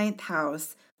in the 9th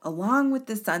house, along with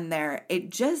the sun there,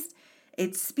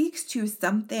 it speaks to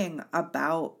something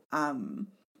about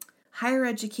higher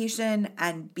education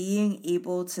and being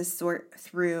able to sort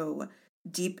through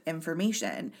deep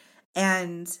information.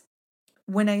 And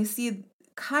when I see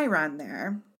Chiron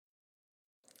there,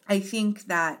 I think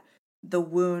that the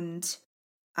wound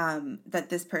that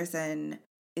this person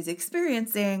is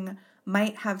experiencing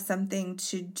might have something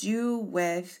to do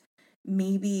with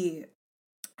maybe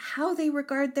how they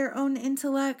regard their own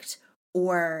intellect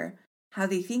or how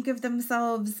they think of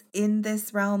themselves in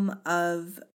this realm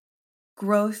of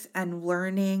growth and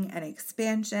learning and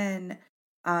expansion,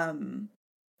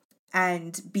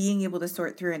 and being able to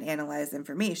sort through and analyze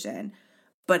information.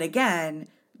 But again,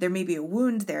 there may be a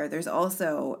wound there. There's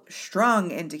also strong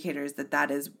indicators that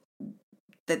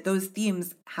those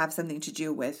themes have something to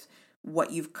do with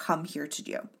what you've come here to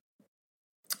do.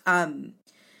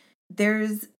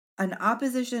 There's an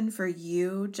opposition for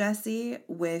you, Jessie,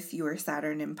 with your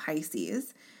Saturn in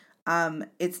Pisces.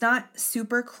 It's not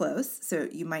super close, so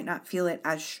you might not feel it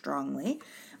as strongly,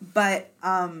 but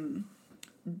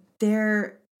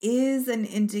there is an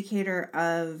indicator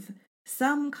of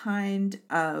some kind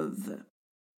of,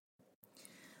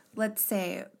 let's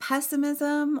say,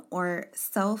 pessimism or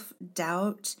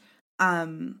self-doubt.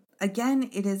 Again,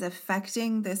 it is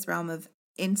affecting this realm of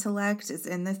intellect. It's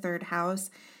in the 3rd house,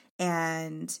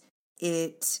 and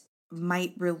it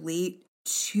might relate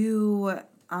to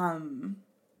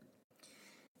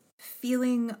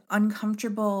feeling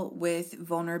uncomfortable with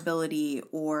vulnerability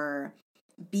or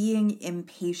being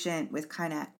impatient with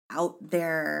kind of out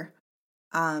there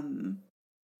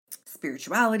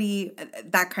spirituality,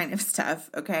 that kind of stuff,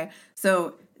 okay?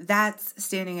 So that's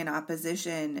standing in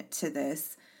opposition to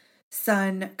this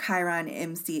Sun, Chiron,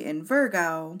 MC in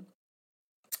Virgo,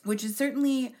 which is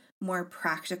certainly more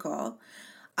practical.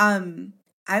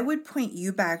 I would point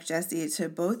you back, Jessie, to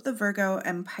both the Virgo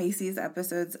and Pisces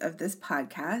episodes of this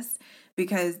podcast,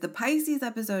 because the Pisces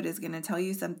episode is going to tell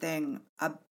you something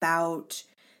about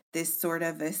this sort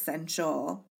of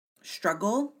essential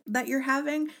struggle that you're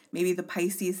having. Maybe the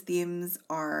Pisces themes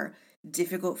are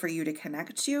difficult for you to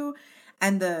connect to.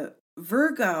 And the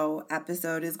Virgo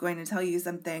episode is going to tell you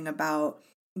something about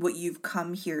what you've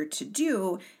come here to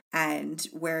do and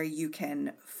where you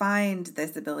can find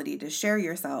this ability to share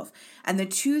yourself. And the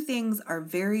two things are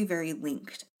very, very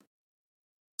linked.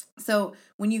 So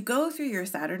when you go through your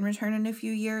Saturn return in a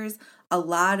few years, a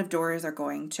lot of doors are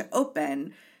going to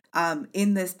open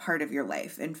in this part of your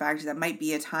life. In fact, that might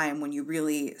be a time when you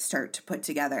really start to put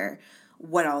together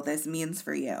what all this means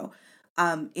for you.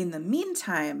 In the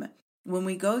meantime, when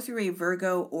we go through a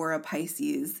Virgo or a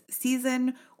Pisces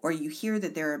season, or you hear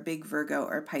that there are big Virgo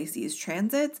or Pisces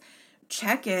transits,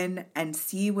 check in and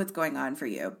see what's going on for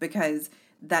you, because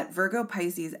that Virgo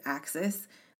Pisces axis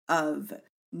of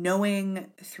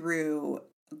knowing through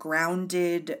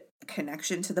grounded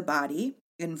connection to the body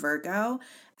in Virgo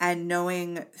and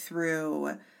knowing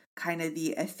through kind of the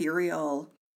ethereal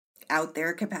out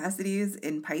there capacities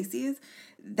in Pisces,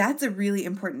 that's a really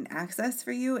important access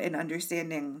for you in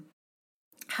understanding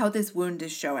how this wound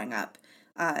is showing up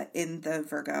in the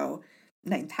Virgo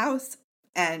 9th house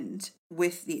and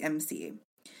with the MC.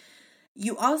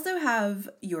 You also have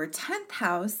your 10th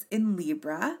house in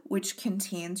Libra, which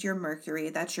contains your Mercury.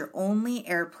 That's your only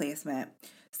air placement.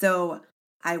 So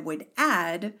I would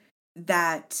add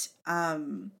that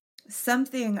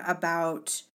something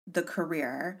about the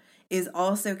career is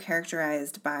also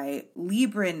characterized by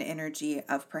Libran energy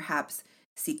of perhaps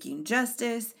seeking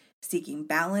justice, seeking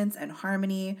balance and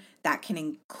harmony. That can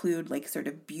include like sort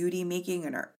of beauty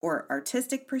making or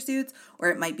artistic pursuits, or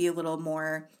it might be a little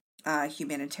more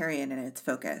humanitarian in its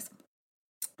focus.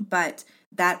 But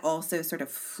that also sort of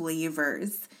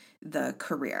flavors the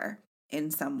career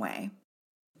in some way.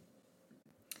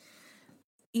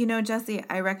 You know, Jesse,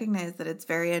 I recognize that it's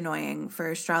very annoying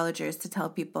for astrologers to tell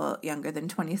people younger than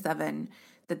 27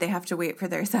 that they have to wait for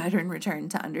their Saturn return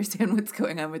to understand what's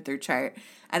going on with their chart.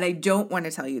 And I don't want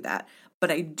to tell you that.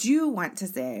 But I do want to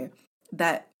say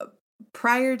that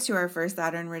prior to our first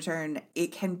Saturn return,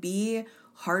 it can be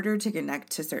harder to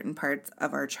connect to certain parts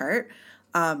of our chart.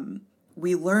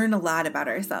 We learn a lot about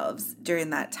ourselves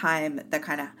during that time that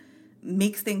kind of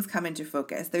makes things come into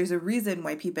focus. There's a reason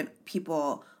why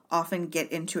people often get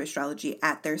into astrology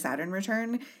at their Saturn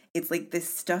return. It's like this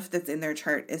stuff that's in their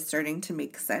chart is starting to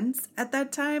make sense at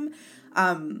that time.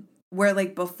 Where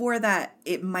like before that,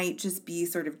 it might just be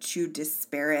sort of too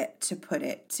disparate to put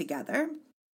it together.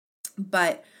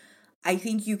 But I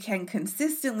think you can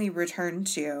consistently return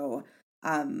to,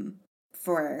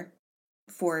 for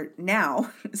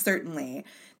now, certainly,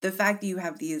 the fact that you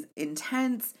have these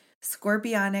intense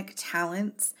scorpionic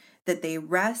talents, that they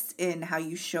rest in how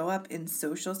you show up in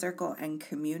social circle and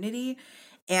community,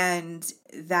 and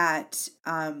that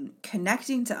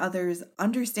connecting to others,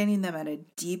 understanding them at a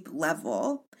deep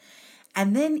level,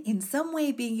 and then in some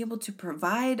way being able to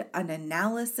provide an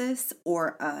analysis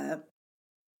or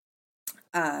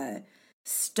a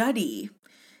study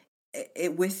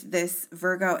with this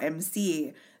Virgo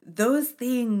MC, those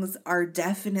things are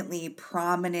definitely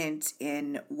prominent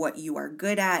in what you are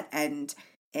good at and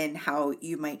in how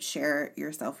you might share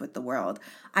yourself with the world.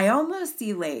 I almost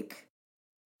see like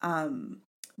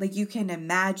you can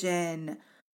imagine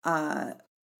a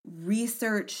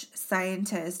research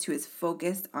scientist who is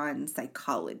focused on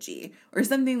psychology or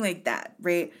something like that,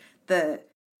 right? The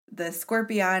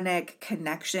scorpionic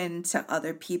connection to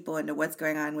other people and to what's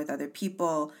going on with other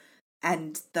people,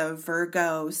 and the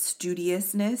Virgo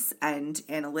studiousness and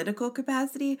analytical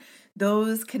capacity,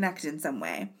 those connect in some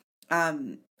way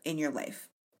in your life.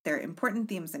 They're important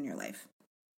themes in your life.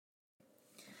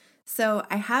 So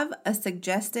I have a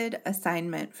suggested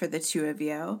assignment for the two of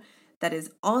you that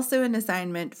is also an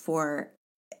assignment for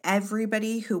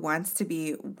everybody who wants to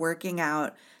be working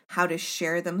out how to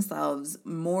share themselves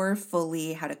more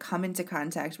fully, how to come into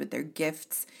contact with their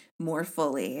gifts more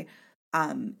fully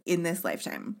in this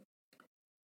lifetime.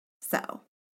 So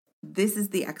this is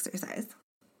the exercise.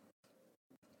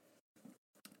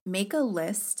 Make a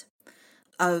list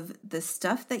of the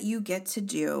stuff that you get to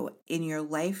do in your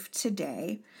life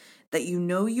today that you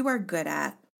know you are good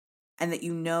at and that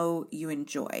you know you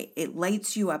enjoy. It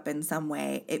lights you up in some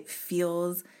way. It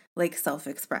feels like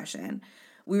self-expression.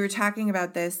 We were talking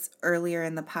about this earlier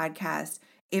in the podcast.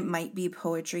 It might be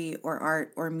poetry or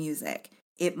art or music.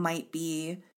 It might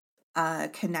be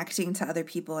connecting to other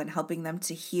people and helping them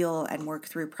to heal and work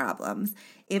through problems.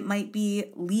 It might be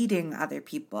leading other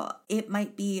people. It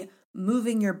might be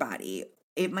moving your body.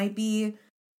 It might be,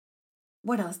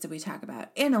 what else did we talk about?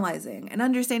 Analyzing and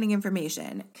understanding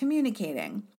information,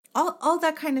 communicating, all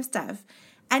that kind of stuff.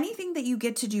 Anything that you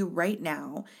get to do right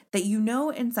now that you know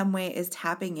in some way is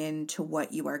tapping into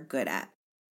what you are good at.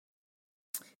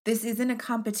 This isn't a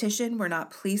competition. We're not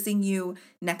placing you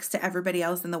next to everybody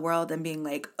else in the world and being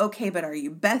like, okay, but are you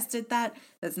best at that?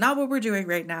 That's not what we're doing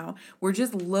right now. We're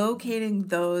just locating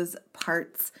those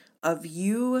parts of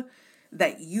you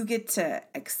that you get to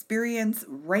experience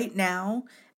right now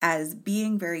as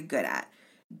being very good at.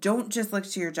 Don't just look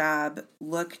to your job,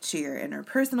 look to your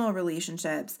interpersonal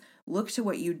relationships, look to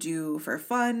what you do for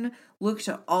fun, look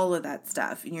to all of that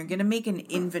stuff. And you're going to make an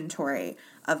inventory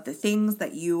of the things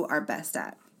that you are best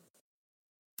at.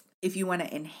 If you want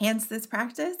to enhance this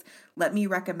practice, let me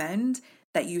recommend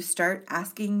that you start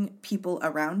asking people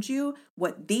around you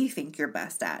what they think you're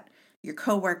best at. Your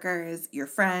coworkers, your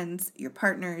friends, your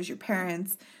partners, your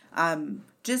parents.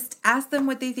 Just ask them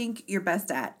what they think you're best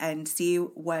at and see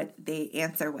what they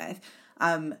answer with.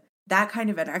 That kind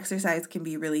of an exercise can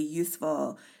be really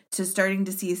useful to starting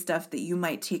to see stuff that you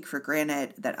might take for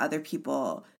granted that other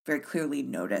people very clearly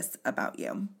notice about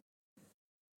you.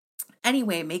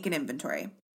 Anyway, make an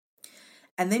inventory.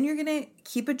 And then you're going to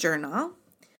keep a journal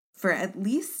for at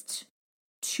least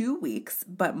 2 weeks,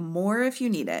 but more if you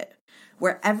need it,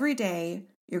 where every day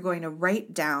you're going to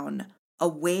write down a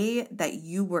way that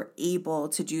you were able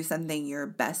to do something you're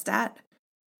best at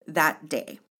that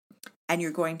day. And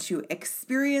you're going to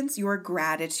experience your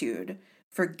gratitude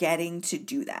for getting to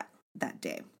do that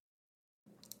day.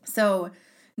 So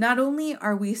not only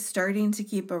are we starting to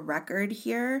keep a record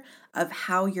here of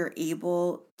how you're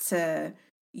able to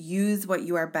use what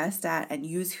you are best at and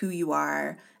use who you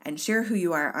are and share who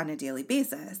you are on a daily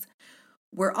basis,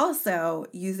 we're also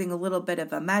using a little bit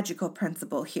of a magical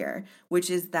principle here, which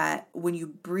is that when you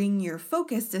bring your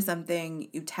focus to something,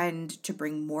 you tend to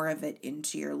bring more of it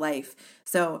into your life.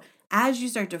 So as you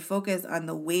start to focus on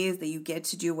the ways that you get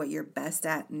to do what you're best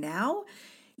at now,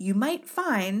 you might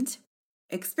find,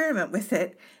 experiment with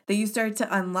it, that you start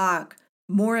to unlock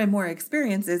more and more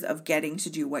experiences of getting to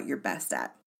do what you're best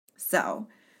at. So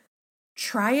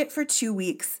try it for 2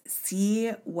 weeks, see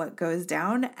what goes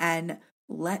down, and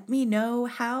let me know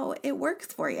how it works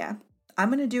for you. I'm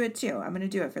going to do it too. I'm going to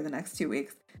do it for the next 2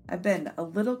 weeks. I've been a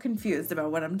little confused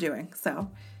about what I'm doing,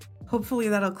 so hopefully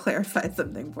that'll clarify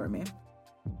something for me.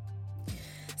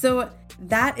 So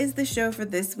that is the show for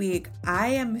this week. I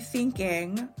am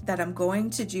thinking that I'm going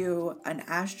to do an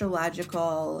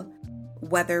astrological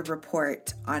weather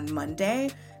report on Monday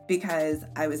because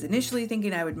I was initially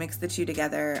thinking I would mix the two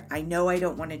together. I know I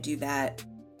don't want to do that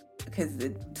because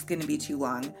it's going to be too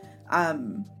long.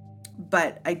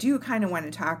 But I do kind of want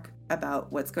to talk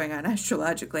about what's going on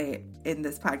astrologically in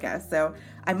this podcast. So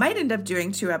I might end up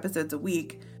doing 2 episodes a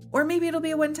week, or maybe it'll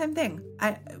be a one-time thing.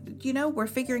 We're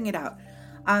figuring it out.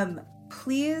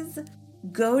 Please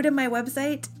go to my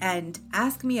website and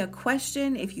ask me a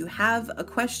question if you have a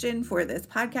question for this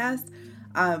podcast.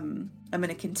 I'm going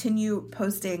to continue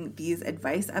posting these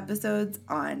advice episodes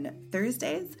on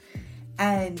Thursdays,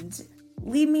 and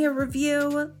leave me a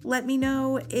review. Let me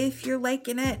know if you're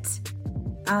liking it.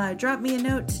 Drop me a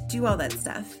note, do all that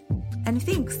stuff. And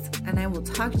thanks, and I will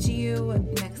talk to you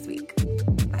next week.